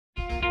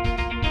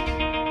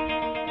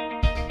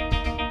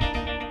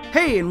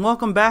Hey, and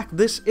welcome back.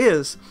 This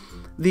is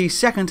the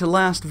second to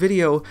last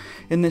video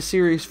in this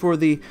series for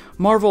the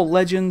Marvel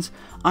Legends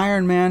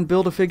Iron Man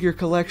Build-A-Figure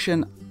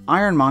Collection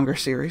Ironmonger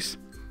series.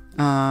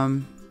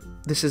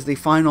 This is the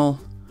final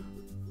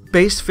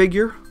base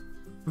figure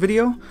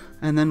video,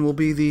 and then will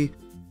be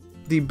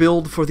the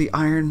build for the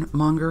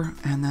Ironmonger,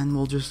 and then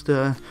we'll just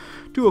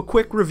do a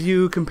quick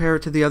review, compare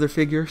it to the other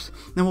figures,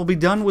 and we'll be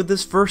done with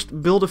this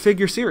first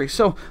Build-A-Figure series.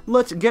 So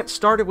let's get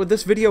started with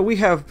this video. We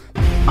have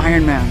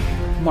Iron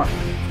Man Mark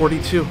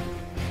 42.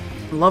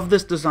 Love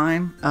this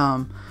design.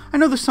 I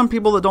know there's some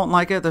people that don't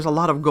like it. There's a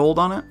lot of gold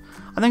on it.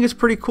 I think it's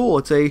pretty cool.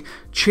 It's a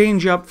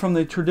change up from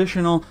the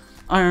traditional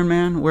Iron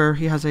Man where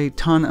he has a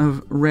ton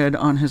of red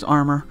on his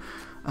armor.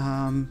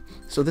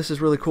 So this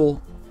is really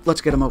cool.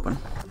 Let's get him open.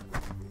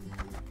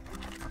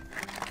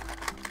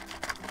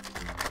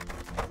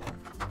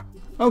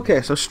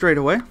 Okay, so straight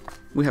away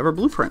we have our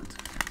blueprint.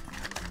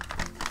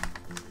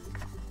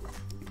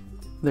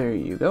 There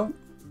you go.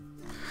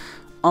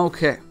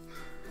 Okay.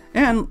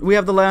 And we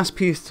have the last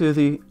piece to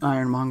the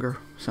Ironmonger.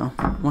 So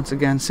once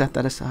again, set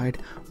that aside.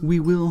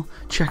 We will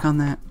check on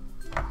that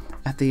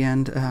at the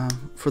end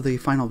for the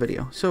final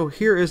video. So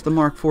here is the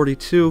Mark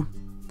 42.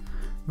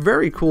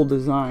 Very cool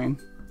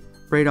design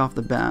right off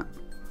the bat.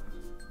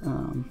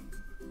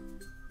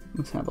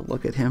 Let's have a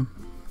look at him.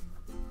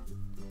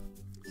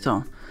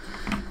 So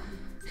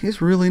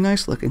he's really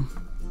nice looking.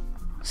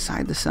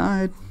 Side to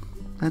side.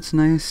 That's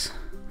nice.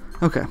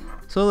 Okay,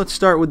 so let's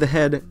start with the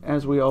head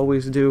as we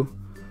always do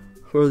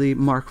for the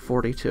Mark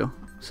 42.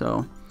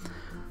 So,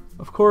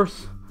 of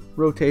course,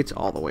 rotates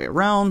all the way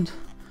around.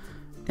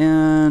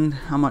 And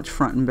how much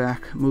front and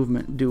back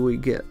movement do we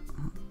get?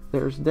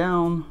 There's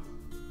down.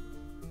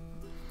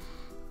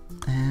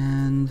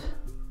 And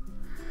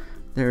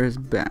there's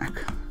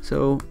back.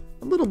 So,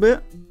 a little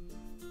bit.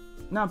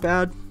 Not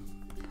bad.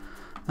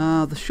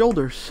 The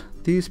shoulders.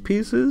 These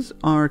pieces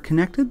are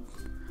connected,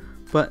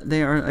 but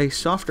they are a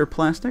softer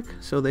plastic,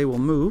 so they will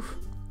move.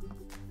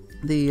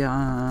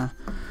 The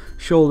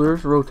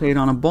shoulders rotate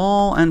on a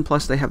ball, and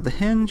plus they have the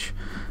hinge,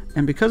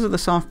 and because of the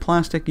soft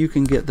plastic you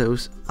can get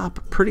those up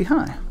pretty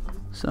high,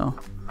 so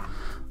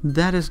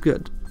that is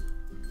good.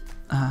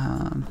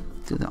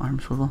 Do the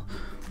arm swivel.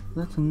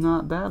 That's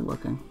not bad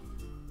looking,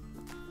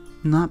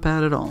 not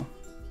bad at all.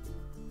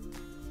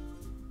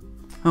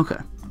 Okay,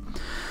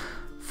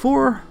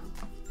 for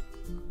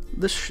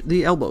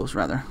the elbows,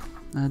 rather,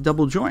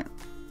 double joint,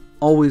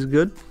 always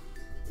good.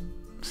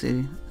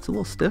 See, it's a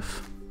little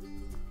stiff,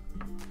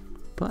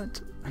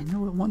 but I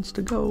know it wants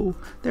to go.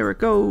 There it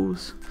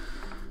goes.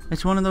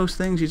 It's one of those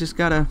things you just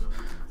gotta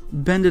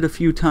bend it a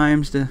few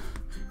times to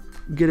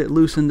get it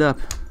loosened up,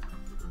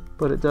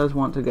 but it does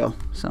want to go.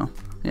 So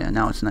yeah,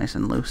 now it's nice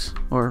and loose,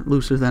 or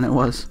looser than it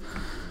was.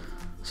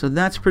 So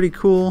that's pretty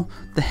cool.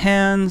 The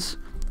hands,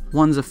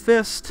 one's a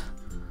fist,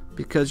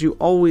 because you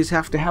always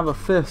have to have a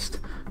fist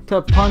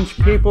to punch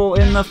people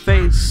in the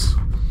face.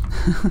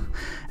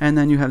 And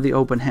then you have the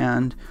open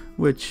hand,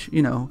 which,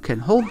 you know, can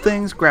hold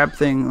things, grab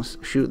things,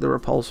 shoot the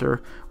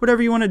repulsor,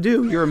 whatever you want to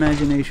do. Your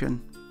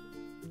imagination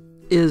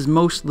is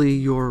mostly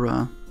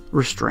your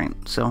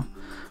restraint. So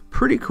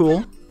pretty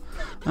cool.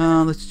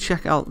 Let's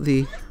check out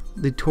the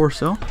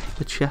torso,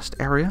 the chest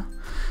area.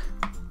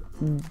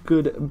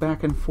 Good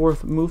back and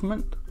forth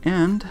movement,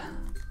 and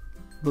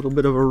a little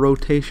bit of a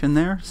rotation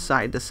there,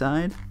 side to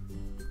side.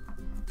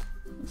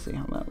 Let's see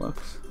how that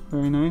looks.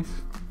 Very nice.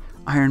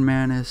 Iron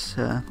Man is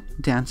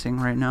dancing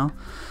right now,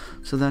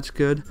 so that's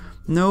good.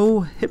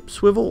 No hip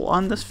swivel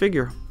on this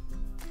figure.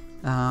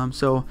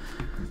 So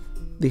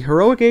the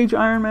Heroic Age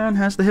Iron Man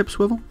has the hip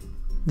swivel,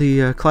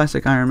 the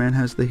classic Iron Man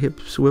has the hip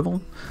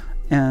swivel,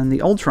 and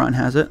the Ultron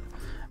has it.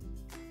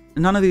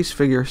 None of these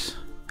figures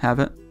have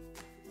it.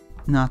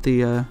 Not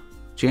the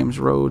James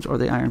Rhodes or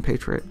the Iron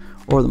Patriot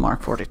or the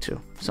Mark 42.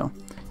 So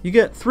you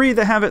get 3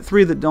 that have it,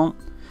 3 that don't.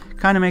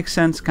 Kind of makes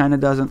sense, kind of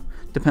doesn't.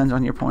 Depends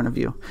on your point of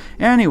view.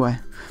 Anyway,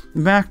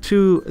 back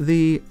to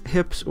the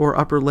hips or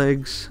upper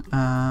legs.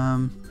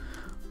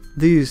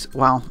 These,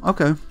 wow,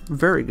 okay,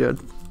 very good.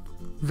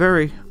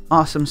 Very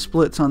awesome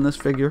splits on this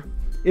figure,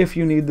 if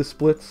you need the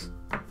splits.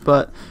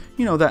 But,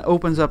 you know, that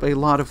opens up a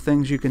lot of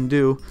things you can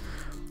do.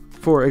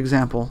 For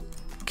example,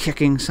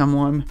 kicking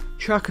someone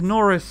Chuck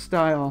Norris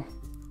style.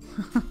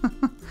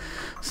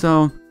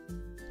 So,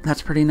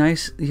 that's pretty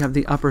nice. You have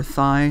the upper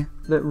thigh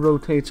that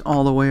rotates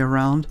all the way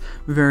around.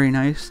 Very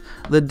nice.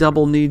 The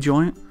double knee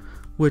joint,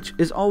 which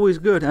is always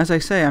good. As I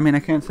say, I mean, I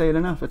can't say it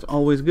enough. It's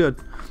always good.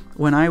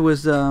 When I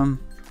was a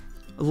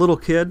little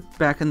kid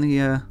back in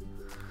the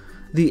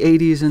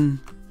 80s and,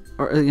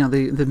 or you know,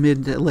 the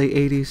mid to late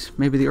 80s,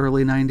 maybe the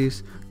early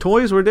 90s,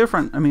 toys were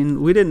different. I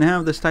mean, we didn't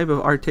have this type of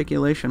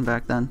articulation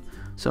back then.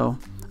 So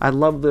I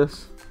love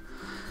this.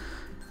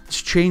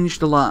 It's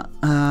changed a lot.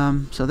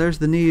 So there's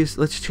the knees.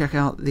 Let's check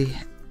out the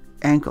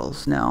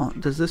ankles now.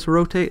 Does this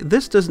rotate?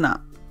 This does not.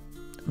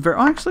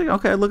 Actually,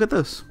 okay, look at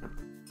this.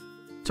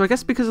 So I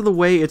guess because of the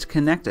way it's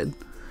connected,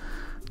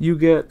 you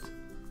get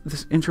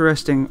this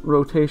interesting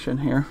rotation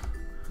here.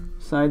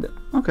 Side,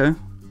 okay.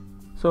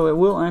 So it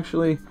will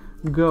actually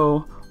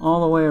go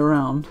all the way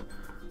around.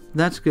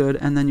 That's good.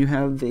 And then you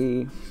have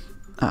the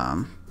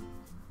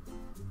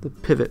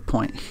pivot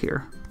point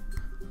here.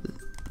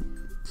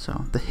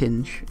 So the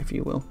hinge, if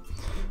you will.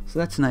 So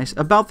that's nice.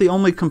 About the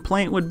only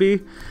complaint would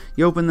be,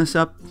 you open this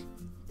up,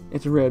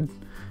 it's red.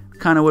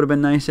 Kind of would have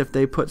been nice if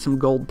they put some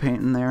gold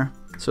paint in there,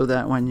 so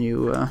that when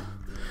you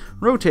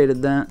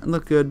rotated that, it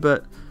looked good.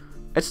 But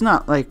it's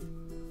not like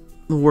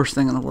the worst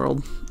thing in the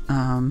world.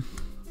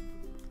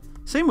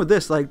 Same with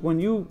this. Like when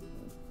you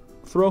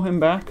throw him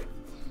back,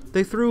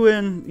 they threw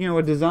in, you know,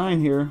 a design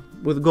here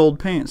with gold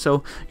paint,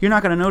 so you're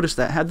not going to notice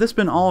that. Had this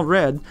been all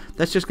red,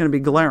 that's just going to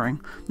be glaring.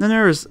 Then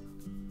there is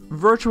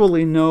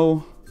virtually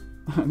no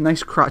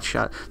nice crotch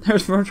shot.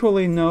 There's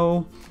virtually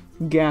no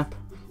gap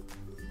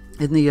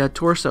in the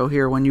torso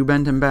here when you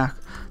bend him back.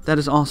 That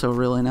is also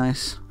really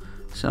nice.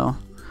 So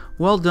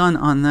well done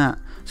on that.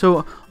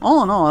 So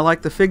all in all, I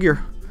like the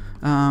figure.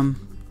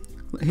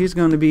 He's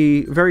going to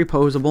be very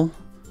poseable.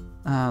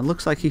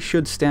 Looks like he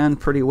should stand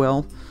pretty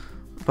well,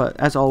 but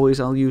as always,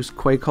 I'll use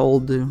Quake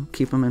Hold to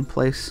keep him in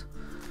place.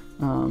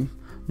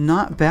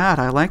 Not bad.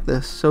 I like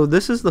this. So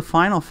this is the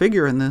final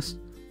figure in this.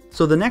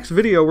 So the next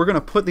video, we're going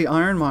to put the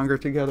Ironmonger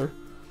together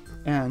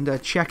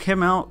and check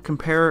him out,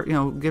 compare, you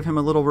know, give him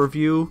a little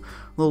review,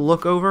 a little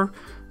look over,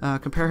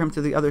 compare him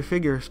to the other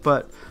figures.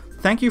 But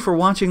thank you for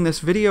watching this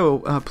video.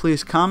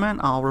 Please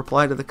comment. I'll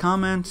reply to the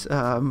comments.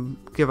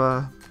 Give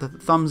the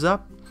thumbs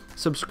up,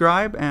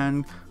 subscribe,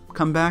 and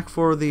come back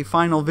for the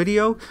final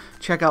video.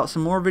 Check out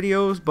some more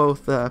videos,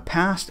 both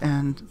past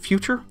and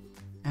future.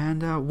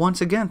 And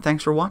once again,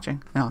 thanks for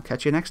watching, and I'll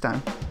catch you next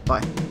time.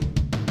 Bye.